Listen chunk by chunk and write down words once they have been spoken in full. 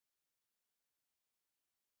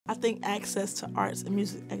I think access to arts and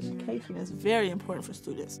music education is very important for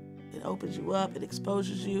students. It opens you up, it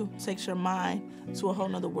exposes you, takes your mind to a whole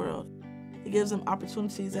nother world. It gives them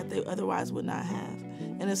opportunities that they otherwise would not have.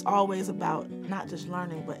 And it's always about not just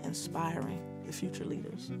learning, but inspiring the future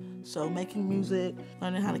leaders. So making music,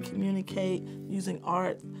 learning how to communicate, using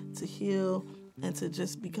art to heal, and to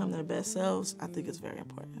just become their best selves, I think is very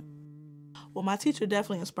important. Well, my teacher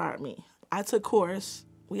definitely inspired me. I took chorus.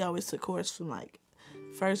 We always took chorus from like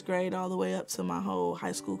first grade all the way up to my whole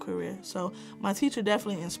high school career. So my teacher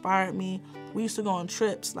definitely inspired me. We used to go on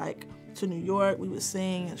trips like to New York. We would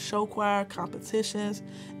sing in show choir competitions.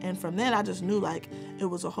 And from then I just knew like it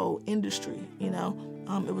was a whole industry, you know?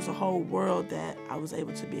 It was a whole world that I was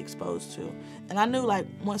able to be exposed to. And I knew like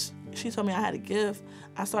once she told me I had a gift,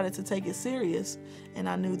 I started to take it serious. And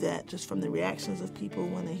I knew that just from the reactions of people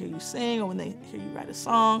when they hear you sing or when they hear you write a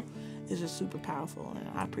song, it's just super powerful. And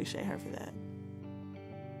I appreciate her for that.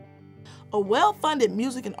 A well-funded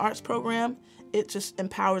music and arts program, it just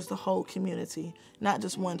empowers the whole community, not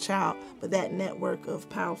just one child, but that network of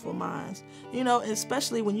powerful minds. You know,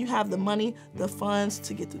 especially when you have the money, the funds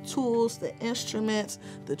to get the tools, the instruments,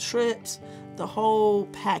 the trips, the whole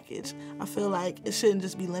package. I feel like it shouldn't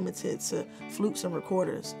just be limited to flutes and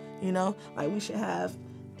recorders, you know? Like we should have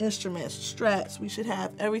instruments, strats, we should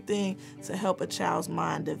have everything to help a child's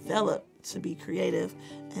mind develop to be creative.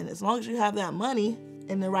 And as long as you have that money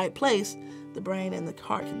in the right place, the brain and the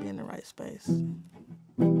heart can be in the right space.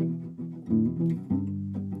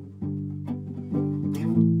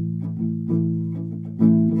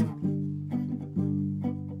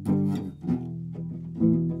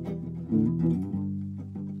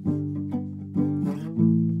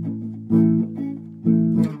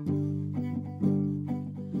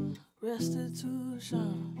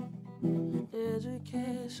 Restitution,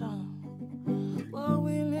 education, what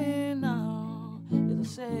we need now is a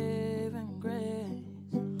saving grace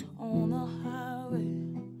on the highway,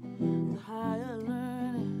 the higher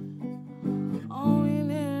learning. All we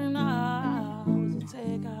need now is to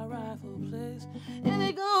take our rightful place. And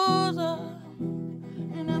it goes up,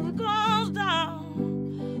 it never goes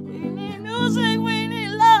down. We need music, we need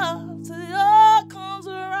love, till it all comes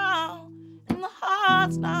around. In the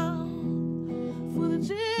hearts now, for the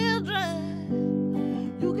children.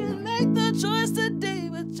 You can make the choice today,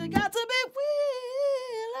 but you got to be willing.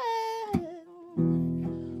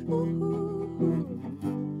 Ooh, ooh, ooh,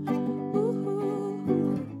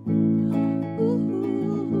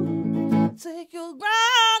 ooh. Take your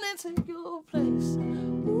ground and take your place.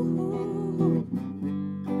 Ooh, ooh.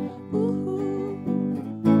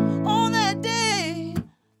 On that day,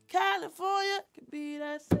 California could be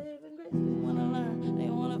that saving grace. They wanna learn, they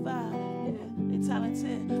wanna vibe, yeah. They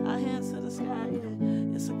talented, our hands to the sky,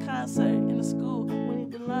 yeah. It's a concert in the school. We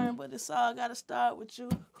need to learn, but it's all gotta start with you.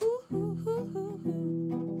 Ooh, ooh, ooh, ooh,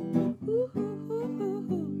 ooh, ooh, ooh.